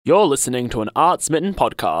You're listening to an Art Smitten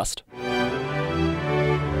podcast.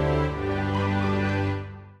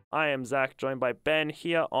 I am Zach, joined by Ben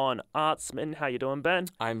here on Art Smitten. How you doing, Ben?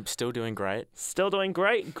 I'm still doing great. Still doing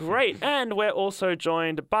great? Great. And we're also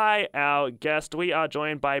joined by our guest. We are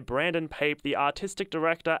joined by Brandon Pape, the artistic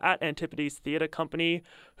director at Antipodes Theatre Company,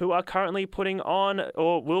 who are currently putting on,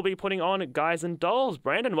 or will be putting on, Guys and Dolls.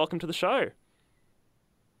 Brandon, welcome to the show.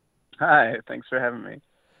 Hi, thanks for having me.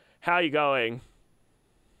 How are you going?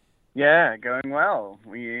 Yeah, going well.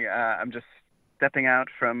 I'm just stepping out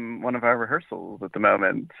from one of our rehearsals at the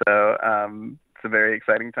moment, so it's a very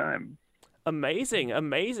exciting time. Amazing,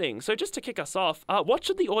 amazing. So just to kick us off, what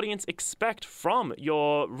should the audience expect from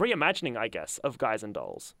your reimagining, I guess, of Guys and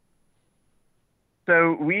Dolls?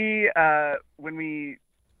 So when we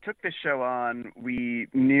took this show on, we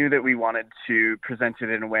knew that we wanted to present it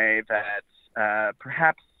in a way that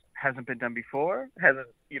perhaps hasn't been done before,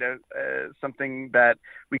 something that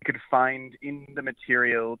we could find in the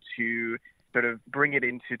material to sort of bring it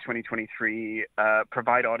into 2023,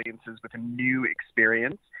 provide audiences with a new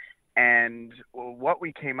experience. And what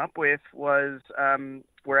we came up with was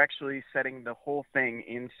we're actually setting the whole thing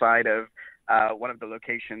inside of one of the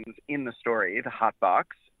locations in the story, the Hot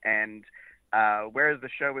Box. And whereas the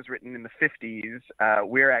show was written in the 50s,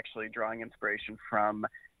 we're actually drawing inspiration from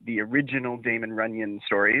the original Damon Runyon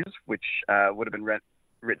stories, which would have been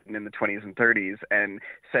written in the 20s and 30s, and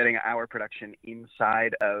setting our production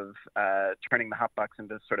inside of turning the Hot Box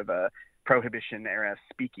into sort of a Prohibition-era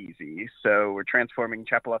speakeasy. So we're transforming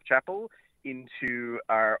Chapel Off Chapel into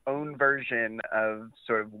our own version of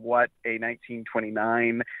sort of what a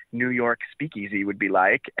 1929 New York speakeasy would be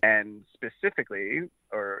like, and specifically,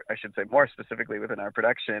 or I should say more specifically within our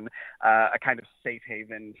production, a kind of safe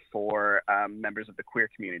haven for members of the queer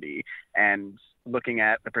community, and looking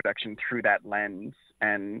at the production through that lens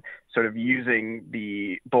and sort of using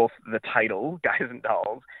both the title, Guys and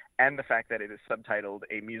Dolls, and the fact that it is subtitled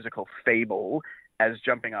A Musical Fable as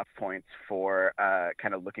jumping off points for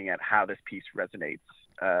kind of looking at how this piece resonates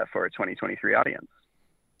for a 2023 audience.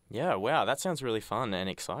 Yeah, wow, that sounds really fun and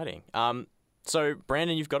exciting. So,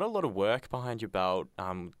 Brandon, you've got a lot of work behind your belt,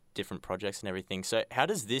 different projects and everything. So how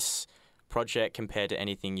does this project compare to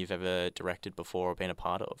anything you've ever directed before or been a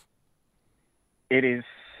part of? It is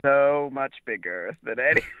so much bigger than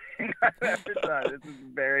anything I've ever done. This is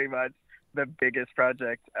very much the biggest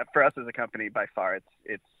project for us as a company by far.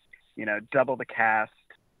 It's double the cast,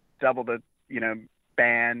 double the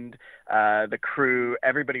band, the crew,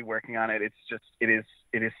 everybody working on it. It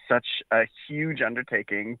is such a huge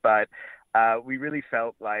undertaking, but we really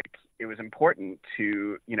felt like it was important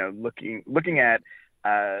to looking at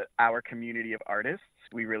our community of artists.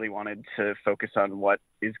 We really wanted to focus on what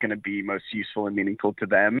is going to be most useful and meaningful to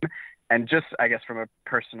them, and just I guess from a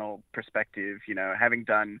personal perspective, having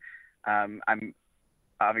done. I'm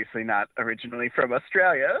obviously not originally from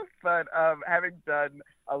Australia, but having done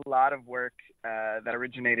a lot of work that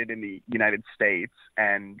originated in the United States,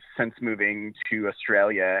 and since moving to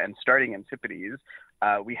Australia and starting Antipodes,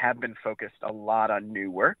 we have been focused a lot on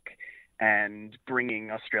new work and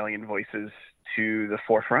bringing Australian voices to the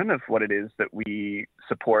forefront of what it is that we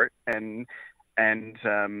support, and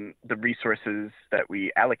the resources that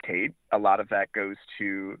we allocate, a lot of that goes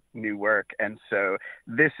to new work. And so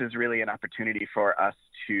this is really an opportunity for us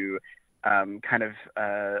to kind of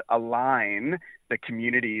align the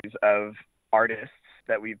communities of artists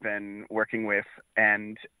that we've been working with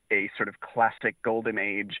and a sort of classic golden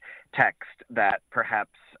age text that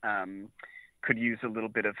perhaps could use a little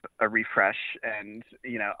bit of a refresh, and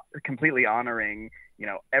completely honoring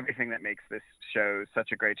everything that makes this show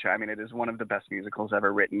such a great show. I mean, it is one of the best musicals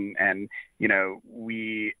ever written, and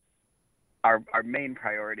our main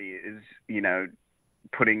priority is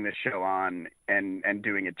putting this show on and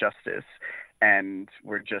doing it justice, and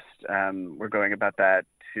we're just we're going about that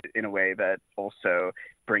in a way that also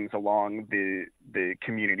brings along the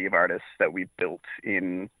community of artists that we've built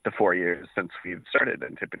in the 4 years since we've started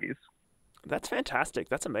Antipodes. That's fantastic.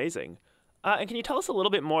 That's amazing. And can you tell us a little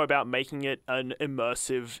bit more about making it an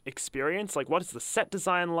immersive experience? Like, what is the set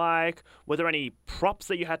design like? Were there any props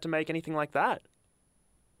that you had to make, anything like that?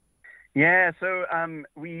 Yeah, so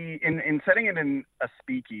we in setting it in a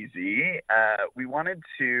speakeasy, we wanted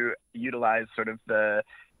to utilize sort of the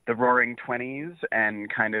Roaring Twenties and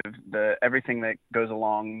kind of the everything that goes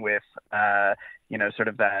along with sort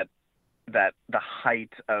of that the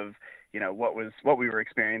height of what we were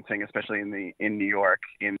experiencing, especially in New York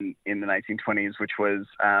in the 1920s, which was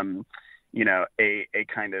a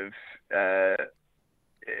kind of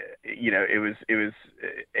it was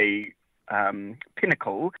a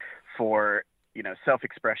pinnacle for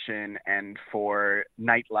self-expression and for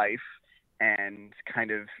nightlife and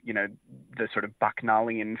kind of, the sort of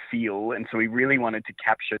Bacchanalian feel. And so we really wanted to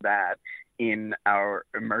capture that in our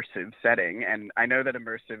immersive setting. And I know that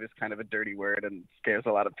immersive is kind of a dirty word and scares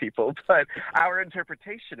a lot of people, but our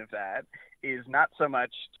interpretation of that is not so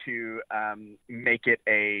much to make it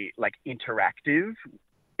a interactive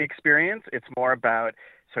experience. It's more about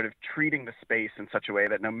sort of treating the space in such a way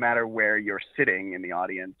that no matter where you're sitting in the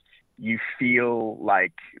audience, you feel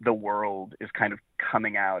like the world is kind of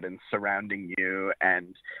coming out and surrounding you.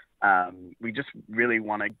 And we just really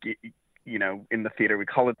want to get, in the theater, we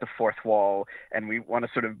call it the fourth wall, and we want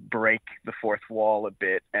to sort of break the fourth wall a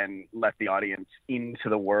bit and let the audience into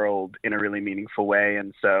the world in a really meaningful way.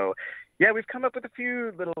 And so, yeah, we've come up with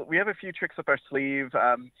we have a few tricks up our sleeve.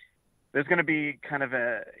 There's going to be kind of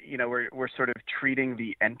we're sort of treating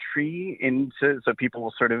the entry so people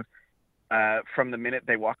will sort of, from the minute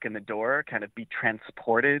they walk in the door, kind of be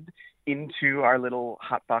transported into our little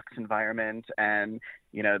hotbox environment. And,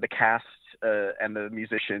 the cast and the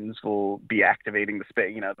musicians will be activating the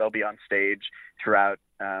space. They'll be on stage throughout,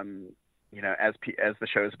 as the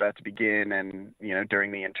show is about to begin and,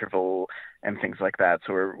 during the interval and things like that.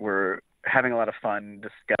 So we're having a lot of fun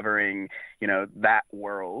discovering, that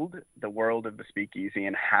world, the world of the speakeasy,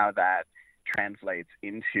 and how that translates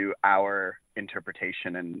into our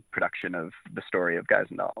interpretation and production of the story of Guys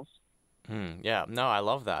and Dolls. Yeah, no, I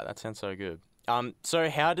love that. That sounds so good. So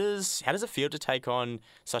how does it feel to take on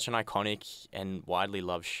such an iconic and widely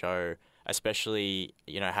loved show, especially,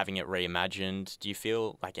 having it reimagined? Do you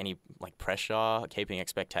feel any pressure, keeping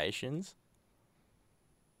expectations?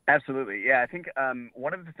 Absolutely. Yeah, I think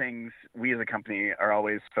one of the things we as a company are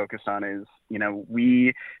always focused on is,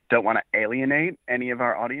 we don't want to alienate any of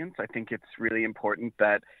our audience. I think it's really important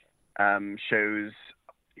that shows,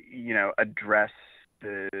 address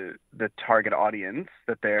the target audience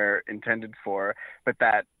that they're intended for, but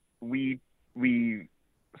that we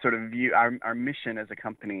sort of view our mission as a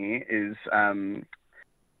company is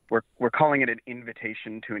we're calling it an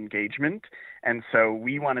invitation to engagement. And so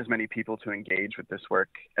we want as many people to engage with this work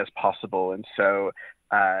as possible. And so,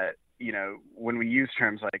 when we use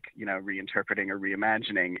terms like, reinterpreting or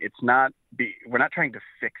reimagining, we're not trying to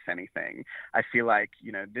fix anything. I feel like,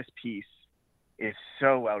 this piece is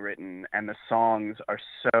so well written and the songs are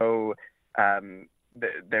so,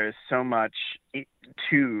 there's so much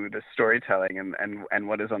to the storytelling and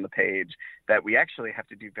what is on the page that we actually have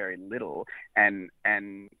to do very little. And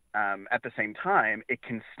at the same time, it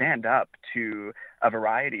can stand up to a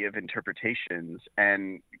variety of interpretations.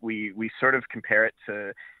 And we sort of compare it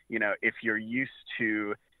to, if you're used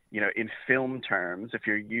to, in film terms, if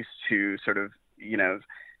you're used to sort of,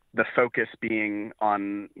 the focus being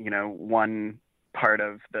on, one part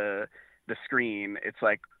of the screen, it's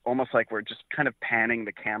almost like we're just kind of panning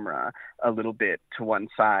the camera a little bit to one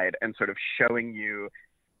side and sort of showing you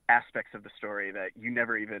aspects of the story that you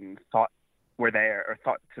never even thought were there or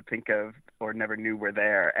thought to think of or never knew were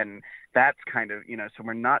there. And that's kind of, so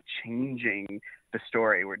we're not changing the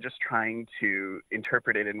story. We're just trying to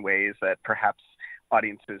interpret it in ways that perhaps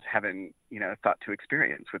audiences haven't, thought to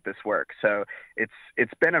experience with this work. So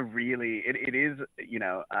it's been a really, it is,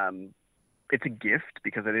 it's a gift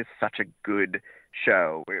because it is such a good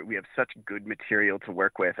show. We have such good material to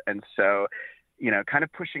work with. And so, kind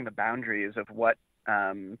of pushing the boundaries of what,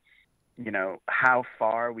 how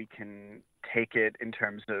far we can take it in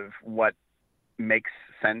terms of what makes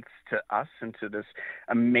sense to us and to this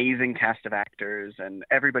amazing cast of actors and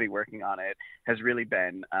everybody working on it has really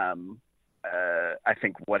been, I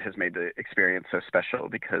think, what has made the experience so special,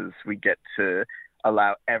 because we get to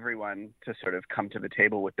allow everyone to sort of come to the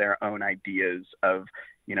table with their own ideas of,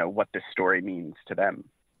 what this story means to them.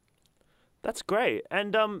 That's great.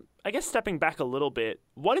 And I guess stepping back a little bit,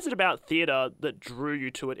 what is it about theatre that drew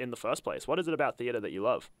you to it in the first place? What is it about theatre that you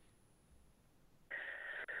love?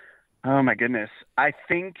 Oh my goodness. I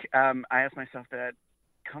think I ask myself that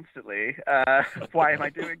constantly. Why am I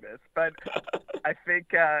doing this? But I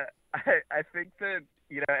think I think that,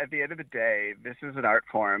 at the end of the day, this is an art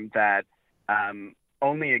form that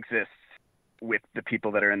only exists with the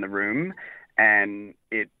people that are in the room, and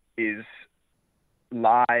it is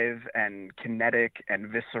live and kinetic and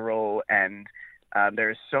visceral, and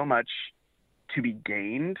there's so much to be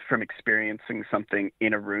gained from experiencing something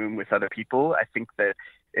in a room with other people. I think that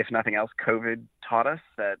if nothing else, COVID taught us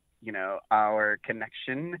that, our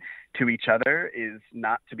connection to each other is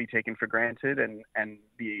not to be taken for granted, and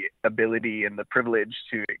the ability and the privilege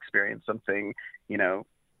to experience something,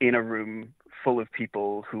 in a room full of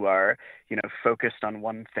people who are, focused on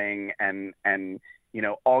one thing and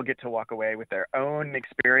all get to walk away with their own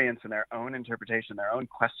experience and their own interpretation, their own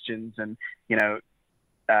questions, and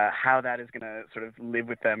how that is going to sort of live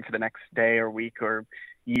with them for the next day or week or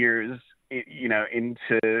years,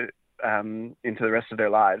 into the rest of their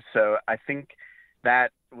lives. So I think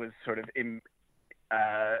that was sort of it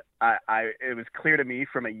was clear to me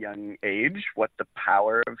from a young age what the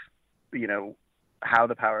power of, how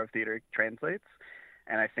the power of theater translates.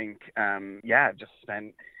 And I think, I've just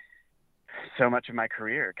spent so much of my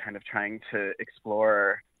career kind of trying to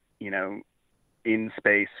explore, in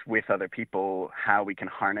space with other people, how we can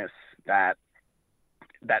harness that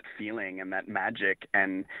feeling and that magic.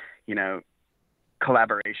 And,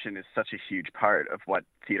 collaboration is such a huge part of what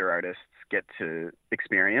theater artists get to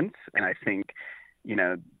experience. And I think,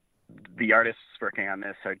 the artists working on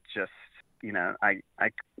this are just, I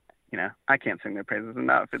can't sing their praises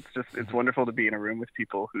enough. It's wonderful to be in a room with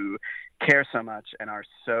people who care so much and are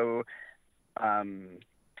so,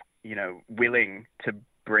 willing to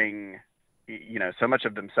bring, so much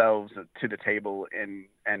of themselves to the table and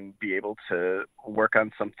be able to work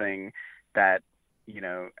on something that,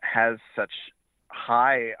 has such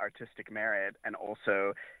high artistic merit. And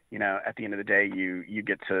also, at the end of the day, you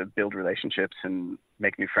get to build relationships and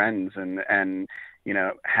make new friends and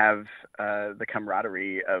have the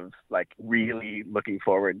camaraderie of like really looking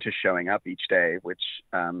forward to showing up each day, which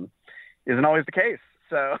isn't always the case.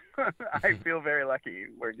 So I feel very lucky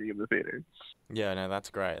working in the theater. Yeah, no, that's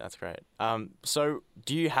great. That's great. So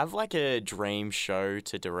do you have like a dream show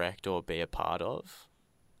to direct or be a part of?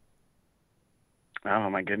 Oh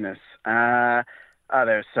my goodness.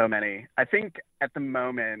 There's so many. I think at the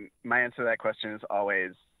moment, my answer to that question is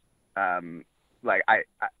always, I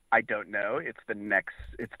don't know. It's the next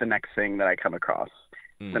thing that I come across,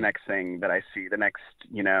 the next thing that I see, the next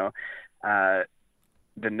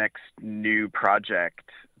new project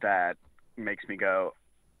that makes me go,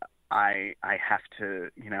 I have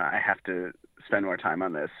to spend more time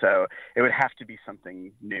on this. So it would have to be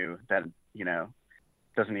something new that,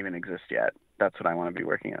 doesn't even exist yet. That's what I want to be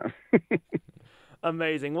working on.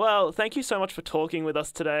 Amazing. Well, thank you so much for talking with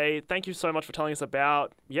us today. Thank you so much for telling us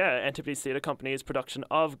about, Antipodes Theatre Company's production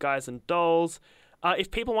of Guys and Dolls.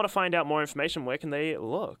 If people want to find out more information, where can they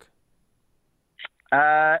look?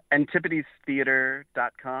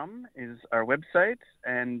 AntipodesTheatre.com is our website.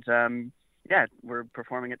 And, we're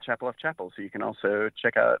performing at Chapel Off Chapel, so you can also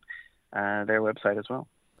check out their website as well.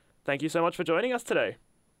 Thank you so much for joining us today.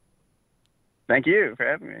 Thank you for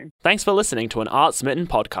having me. Thanks for listening to an Art Smitten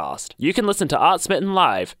podcast. You can listen to Art Smitten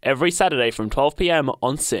live every Saturday from 12 p.m.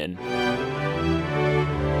 on SYN.